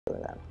I'm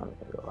gonna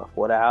go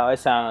off how I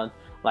sound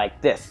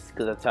like this,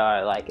 because that's how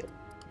I like it.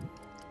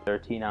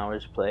 13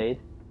 hours played.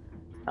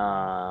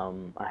 I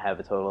have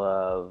a total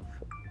of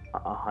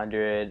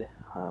 100.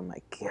 Oh my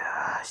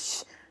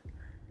gosh.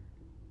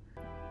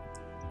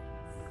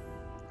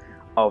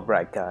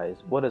 Alright guys,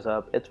 what is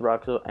up? It's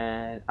Roxo,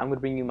 and I'm going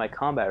to bring you my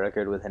combat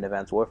record within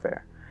Advanced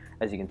Warfare.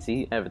 As you can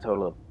see, I have a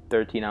total of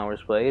 13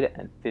 hours played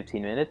and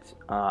 15 minutes.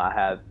 I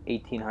have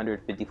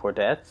 1,854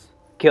 deaths.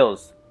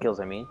 Kills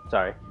I mean,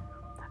 sorry.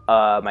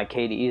 My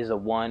KDE is a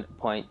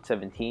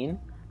 1.17.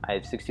 I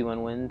have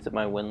 61 wins.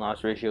 My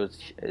win-loss ratio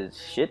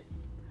is shit.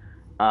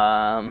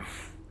 My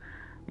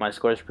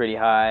score is pretty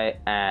high,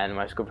 and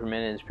my score per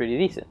minute is pretty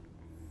decent.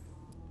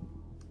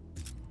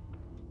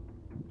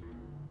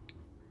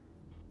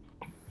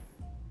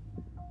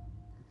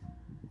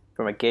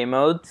 For my game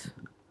modes,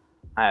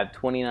 I have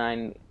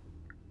 29.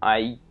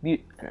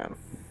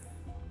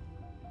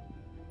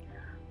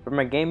 For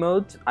my game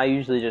modes, I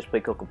usually just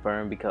play Kill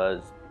Confirm,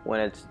 because when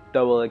it's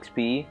double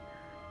XP,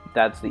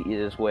 that's the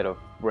easiest way to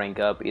rank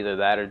up. Either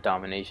that or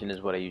Domination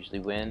is what I usually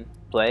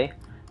play.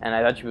 And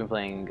I've actually been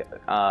playing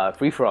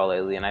Free-For-All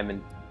lately, and I've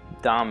been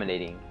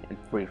dominating in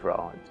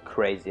Free-For-All. It's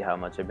crazy how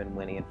much I've been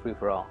winning in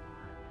Free-For-All.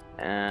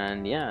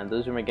 And yeah,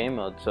 those are my game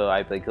modes. So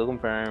I play Kill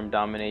Confirm,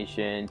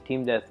 Domination,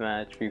 Team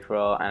Deathmatch,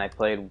 Free-For-All, and I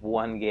played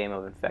one game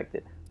of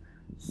Infected.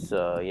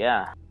 So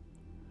yeah.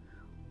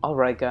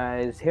 Alright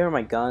guys, here are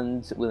my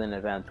guns within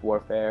Advanced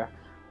Warfare.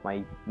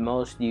 My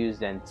most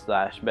used and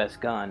 /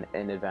 best gun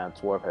in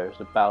Advanced Warfare is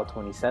the BAL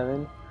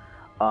 27.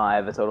 I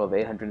have a total of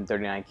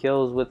 839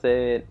 kills with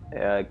it,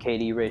 a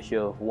KD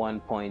ratio of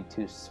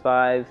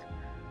 1.25,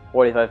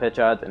 45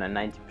 headshots, and a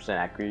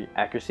 90%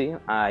 accuracy.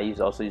 I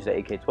also use the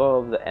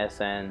AK-12, the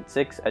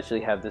SN6. I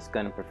actually have this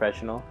gun in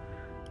Professional,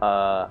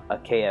 a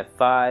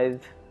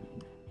KF5,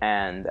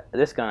 and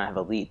this gun I have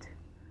Elite.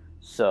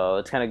 So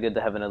it's kind of good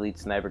to have an Elite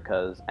sniper,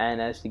 and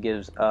it actually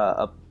gives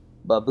a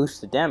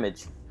boost to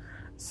damage.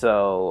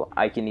 So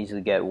I can easily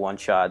get 1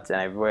 shot,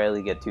 and I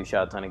rarely get 2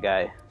 shots on a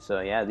guy.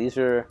 So yeah, these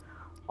are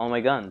all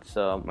my guns.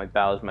 So my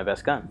BAL is my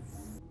best gun.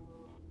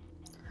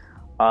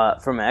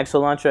 For my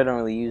Exo Launcher, I don't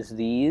really use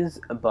these,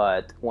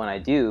 but when I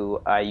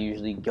do, I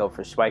usually go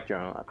for Spike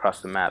Drone across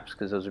the maps,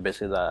 because those are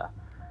basically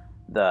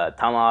the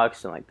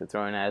tomahawks and like the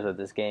throwing knives of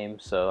this game.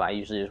 So I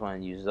usually just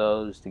want to use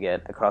those to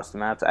get across the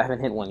maps. I haven't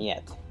hit one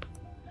yet,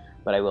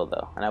 but I will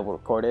though, and I will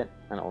record it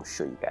and I will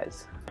show you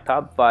guys.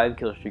 Top 5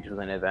 kill streaks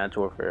within Advanced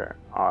Warfare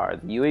are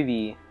the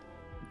UAV,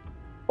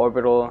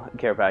 Orbital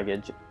Care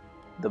Package,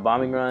 the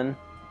Bombing Run,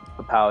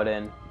 the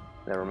Paladin,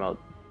 and the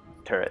Remote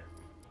Turret.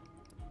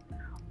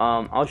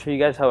 I'll show you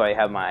guys how I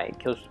have my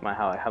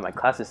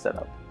classes set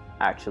up,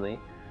 actually,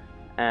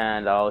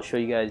 and I'll show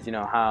you guys,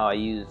 how I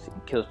use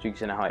kill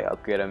streaks and how I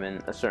upgrade them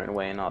in a certain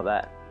way and all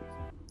that.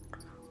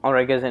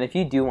 Alright guys, and if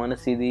you do want to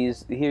see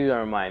these, here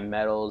are my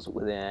medals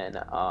within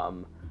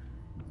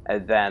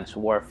Advanced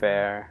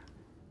Warfare,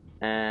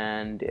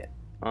 and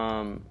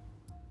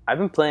I've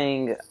been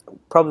playing.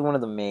 Probably one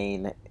of the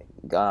main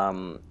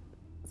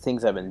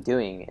things I've been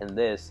doing in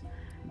this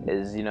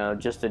is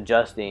just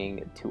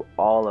adjusting to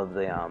all of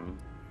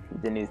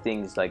the new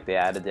things. Like they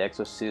added the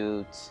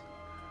exosuits,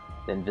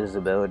 the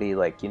invisibility,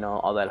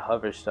 all that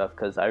hover stuff,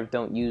 because I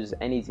don't use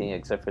anything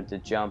except for the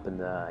jump and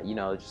the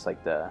just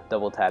like the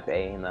double tap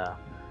A and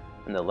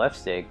the left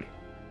stick.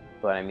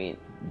 But I mean,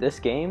 this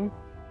game,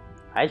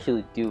 I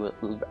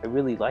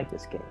really like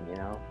this game.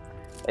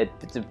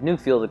 It's a new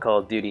feel to Call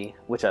of Duty,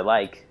 which I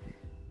like,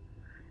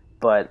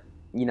 but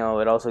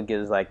it also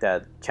gives like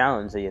that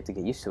challenge that you have to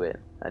get used to it.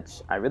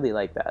 I really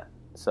like that.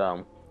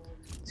 So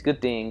it's a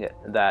good thing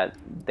that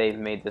they've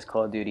made this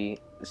Call of Duty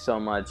so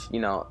much.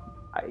 You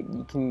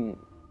can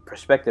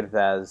perspective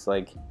as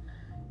like,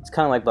 it's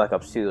kind of like Black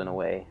Ops 2 in a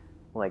way,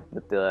 like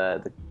with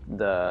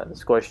the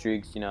score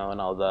streaks, and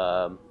all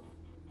the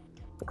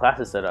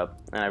classes set up,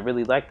 and I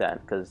really like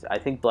that, because I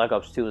think Black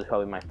Ops 2 is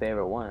probably my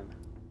favorite one.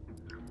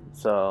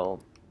 So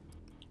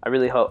I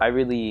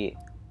really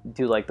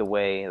do like the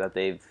way that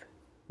they've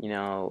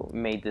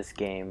made this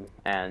game,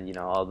 and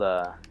all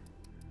the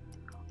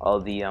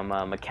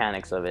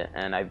mechanics of it,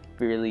 and I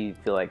really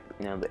feel like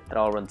it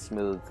all runs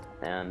smooth,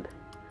 and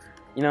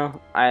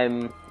I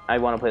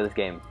want to play this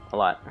game a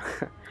lot.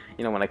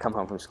 When I come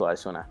home from school, I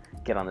just want to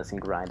get on this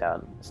and grind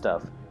out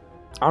stuff.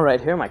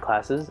 Alright, here are my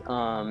classes.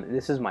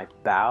 This is my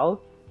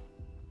BAL.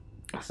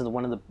 This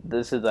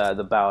is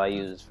the BAL I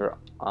use for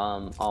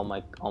all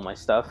my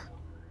stuff.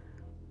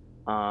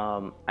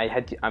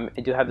 I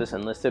do have this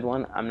enlisted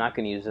one. I'm not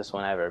going to use this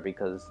one ever,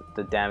 because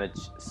the damage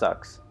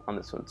sucks on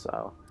this one,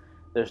 so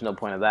there's no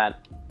point of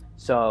that.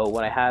 So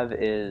what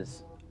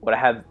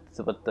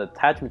the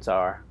attachments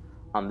are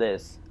on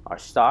this are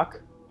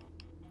stock,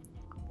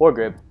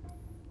 foregrip,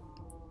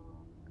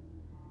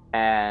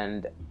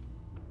 and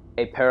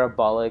a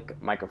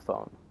parabolic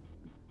microphone.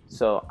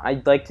 So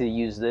I'd like to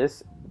use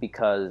this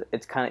because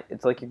it's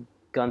like your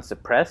gun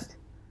suppressed,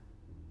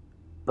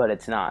 but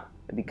it's not,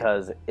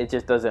 because it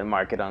just doesn't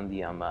mark it on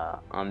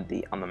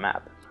the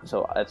map.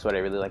 So that's what I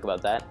really like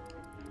about that.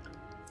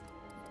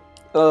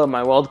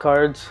 My wild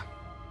cards.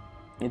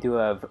 I do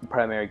have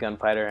Primary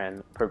Gunfighter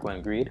and Perk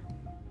 1 Greed.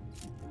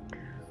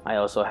 I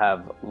also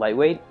have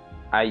Lightweight.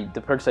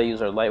 The perks I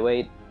use are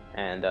Lightweight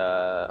and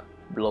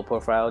low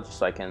profile, just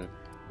so I can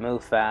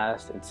move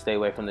fast and stay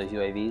away from those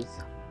UAVs.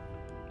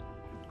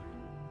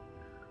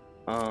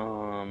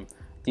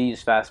 Do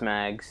use fast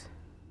mags,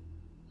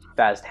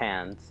 fast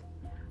hands.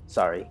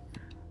 Sorry.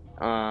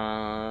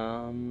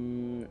 I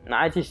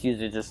just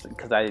use it just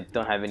because I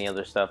don't have any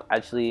other stuff.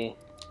 Actually,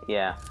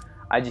 yeah,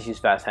 I just use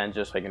fast hands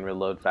just so I can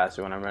reload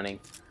faster when I'm running.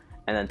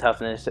 And then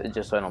toughness,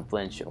 just so I don't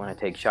flinch when I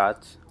take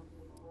shots.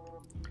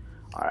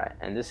 Alright,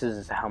 and this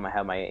is how I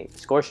have my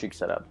score streak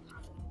set up.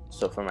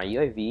 So for my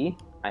UAV,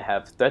 I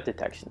have threat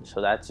detection.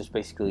 So that just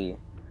basically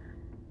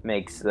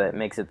makes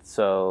it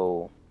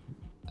so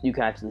you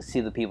can actually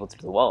see the people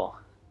through the wall,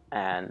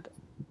 and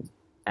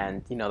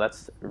you know,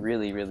 that's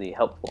really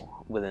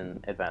helpful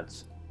within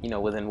advanced, you know,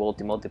 within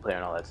multiplayer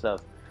and all that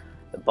stuff.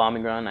 The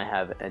bombing run, I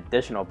have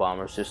additional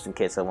bombers just in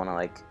case I want to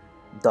like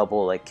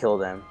double kill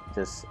them,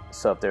 just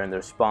so if they're in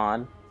their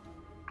spawn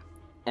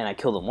and I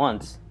kill them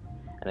once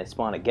and I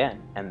spawn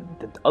again and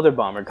the other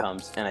bomber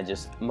comes and I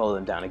just mow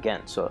them down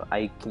again, so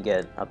I can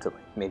get up to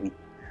like maybe,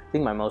 I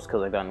think my most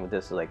kills I've gotten with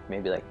this is like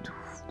maybe like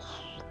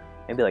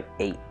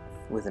 8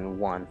 within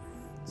one.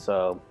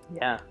 So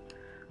yeah,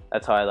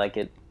 that's how I like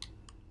it.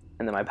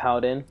 And then my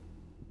paladin,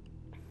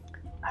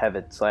 I have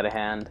it sleight of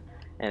hand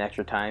and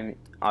extra time,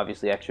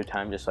 obviously extra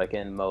time just so I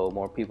can mow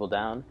more people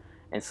down,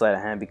 and sleight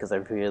of hand because I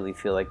really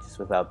feel like just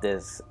without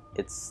this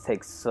it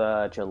takes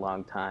such a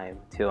long time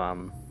to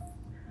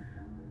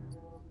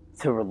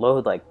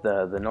reload like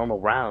the normal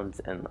rounds,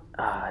 and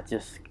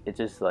it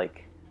just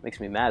like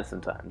makes me mad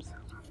sometimes.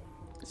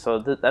 So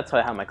that's how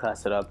I have my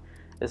class set up.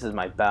 This is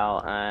my bow,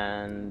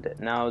 and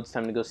now it's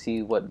time to go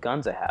see what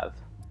guns I have.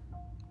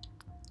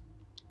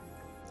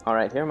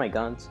 Alright, here are my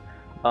guns.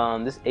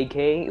 This AK,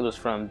 it was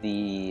from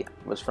the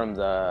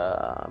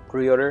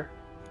pre-order.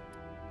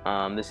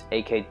 This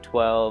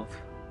AK-12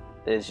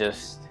 is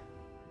just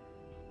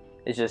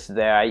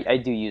there. I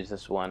do use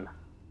this one.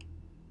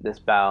 This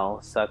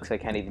bow sucks. I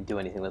can't even do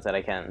anything with it.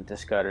 I can't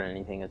discard or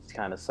anything. It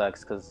kind of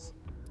sucks because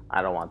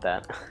I don't want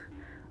that.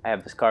 I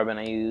have this carbine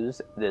I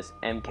use. This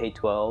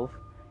MK12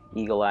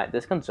 Eagle Eye.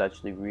 This gun's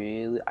actually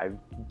I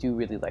do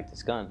really like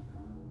this gun.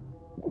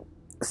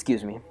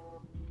 Excuse me.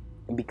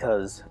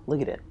 Because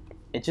look at it.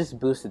 It just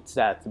boosts its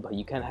stats, but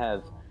you can't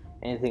have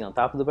anything on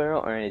top of the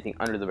barrel or anything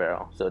under the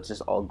barrel. So it's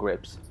just all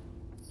grips.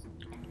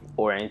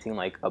 Or anything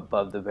like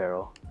above the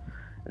barrel.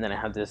 And then I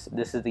have this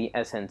is the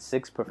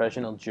SN6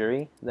 Professional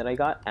Jury that I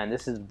got, and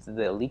this is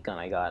the elite gun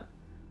I got,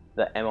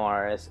 the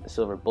MRS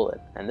Silver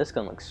Bullet. And this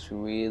gun looks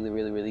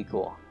really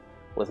cool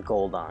with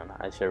gold on.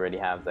 I should already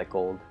have that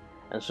gold.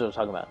 And that's what I'm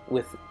talking about.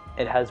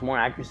 It has more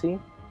accuracy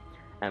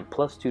and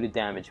 +2 to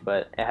damage,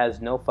 but it has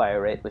no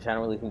fire rate, which I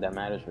don't really think that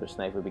matters for a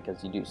sniper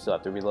because you do still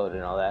have to reload it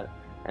and all that,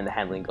 and the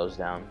handling goes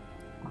down.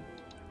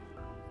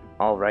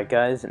 Alright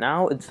guys,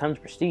 now it's time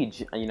to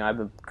prestige. You know, I've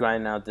been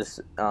grinding out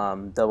this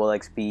double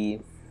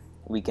XP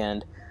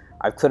weekend.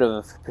 I could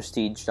have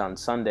prestiged on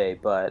Sunday,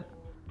 but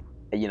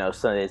you know,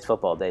 Sunday is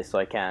football day, so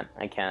I can't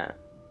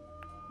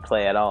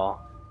play at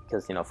all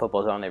because, you know,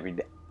 football's on every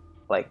day,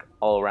 like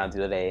all around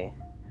through the day.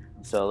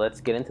 So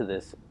let's get into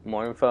this.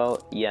 More info,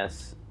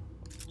 yes.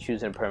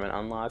 Choose a permanent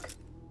unlock.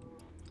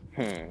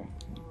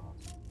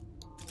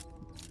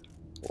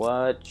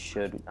 What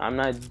should I'm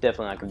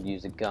definitely not going to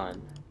use a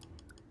gun.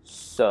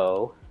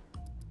 So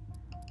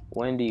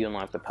when do you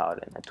unlock the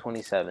paladin? At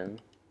 27.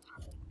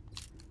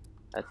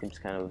 That seems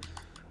kind of.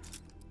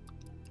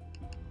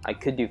 I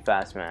could do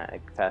fast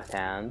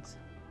hands,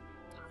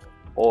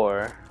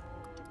 or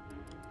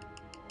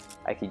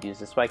I could use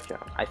the spike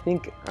drone. I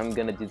think I'm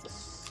gonna do the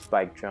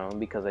spike drone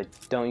because I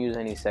don't use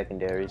any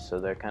secondaries, so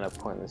they're kind of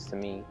pointless to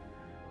me.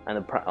 And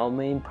the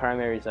main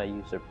primaries I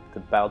use are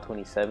the BAL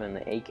 27 and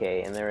the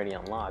AK, and they're already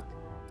unlocked.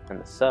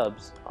 And the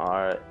subs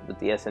are with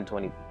the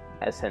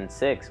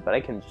SN6, but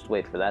I can just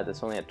wait for that.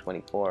 That's only at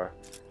 24.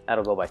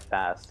 That'll go by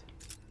fast.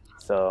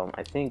 So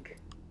I think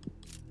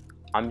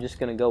I'm just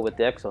gonna go with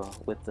the Exo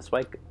with the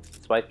spike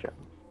drone,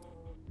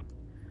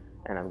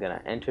 and I'm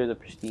gonna enter the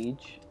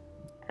prestige,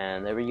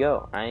 and there we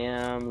go. I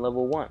am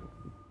level 1.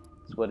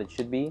 That's what it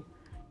should be.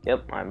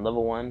 Yep, I'm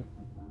level 1.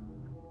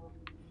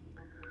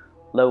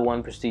 Level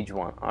 1 prestige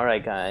 1. All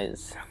right,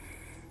 guys.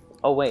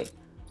 Oh wait,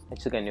 I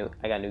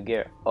got new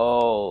gear.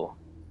 Oh,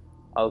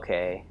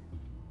 okay.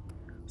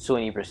 So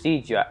when you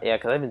prestige, yeah,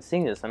 because I've been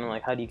seeing this, and I'm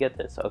like, how do you get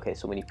this? Okay,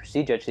 so when you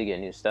prestige, you actually get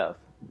new stuff.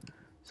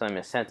 So I'm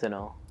a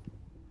sentinel.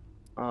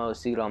 Oh,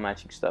 so you get all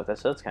matching stuff.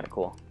 That's kind of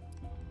cool.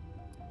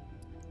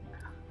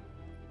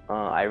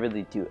 I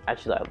really do.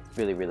 Actually, I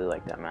really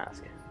like that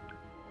mask.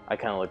 I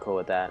kind of look cool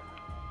with that.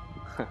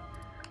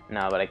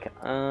 No, but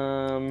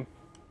I'm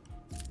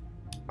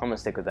gonna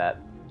stick with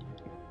that.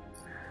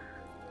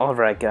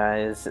 Alright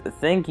guys,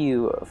 thank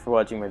you for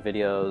watching my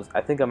videos.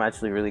 I think I'm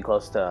actually really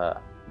close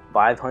to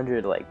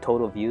 500 like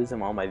total views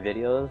in all my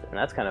videos, and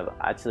that's kind of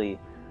that's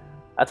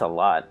a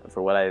lot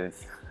for what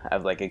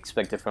I've like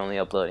expected for only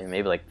uploading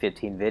maybe like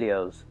 15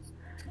 videos.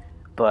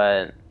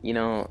 But you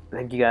know,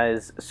 thank you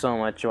guys so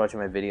much for watching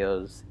my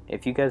videos.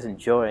 If you guys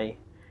enjoy,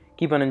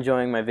 keep on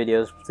enjoying my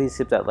videos. Please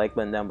hit that like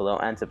button down below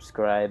and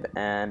subscribe.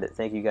 And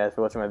thank you guys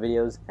for watching my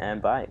videos,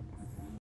 and bye.